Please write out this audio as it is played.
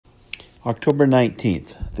October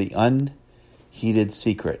 19th, the Unheeded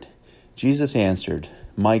Secret. Jesus answered,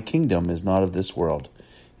 "My kingdom is not of this world."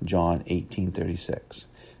 John 18:36.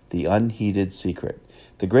 The Unheeded Secret.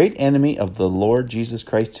 The great enemy of the Lord Jesus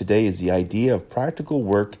Christ today is the idea of practical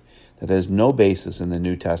work that has no basis in the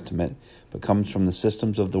New Testament, but comes from the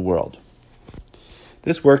systems of the world.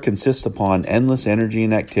 This work consists upon endless energy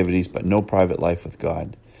and activities, but no private life with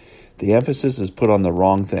God. The emphasis is put on the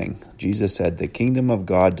wrong thing. Jesus said, "The kingdom of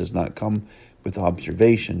God does not come with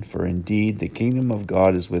observation, for indeed the kingdom of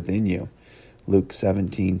God is within you." Luke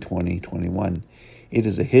 17:20-21. It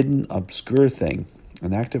is a hidden, obscure thing.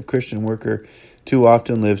 An active Christian worker too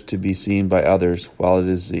often lives to be seen by others, while it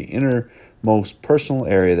is the innermost personal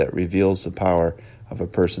area that reveals the power of a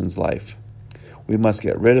person's life. We must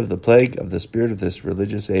get rid of the plague of the spirit of this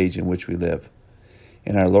religious age in which we live.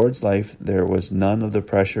 In our Lord's life, there was none of the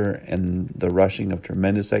pressure and the rushing of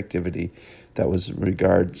tremendous activity that was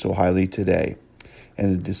regarded so highly today, and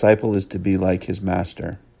a disciple is to be like his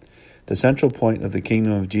master. The central point of the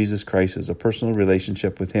kingdom of Jesus Christ is a personal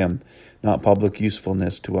relationship with him, not public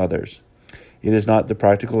usefulness to others. It is not the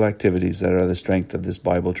practical activities that are the strength of this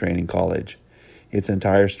Bible training college. Its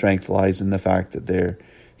entire strength lies in the fact that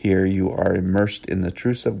here you are immersed in the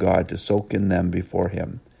truths of God to soak in them before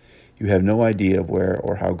him. You have no idea of where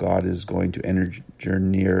or how God is going to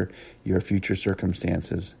engineer your future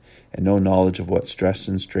circumstances, and no knowledge of what stress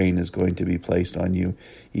and strain is going to be placed on you,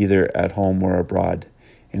 either at home or abroad.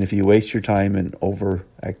 And if you waste your time in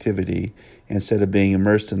overactivity, instead of being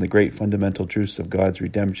immersed in the great fundamental truths of God's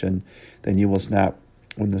redemption, then you will snap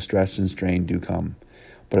when the stress and strain do come.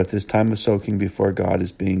 But if this time of soaking before God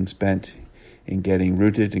is being spent in getting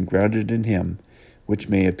rooted and grounded in him, which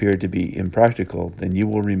may appear to be impractical, then you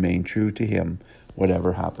will remain true to him,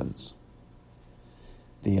 whatever happens.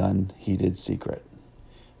 The Unheeded Secret,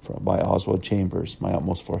 by Oswald Chambers, My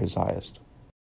Utmost for His Highest.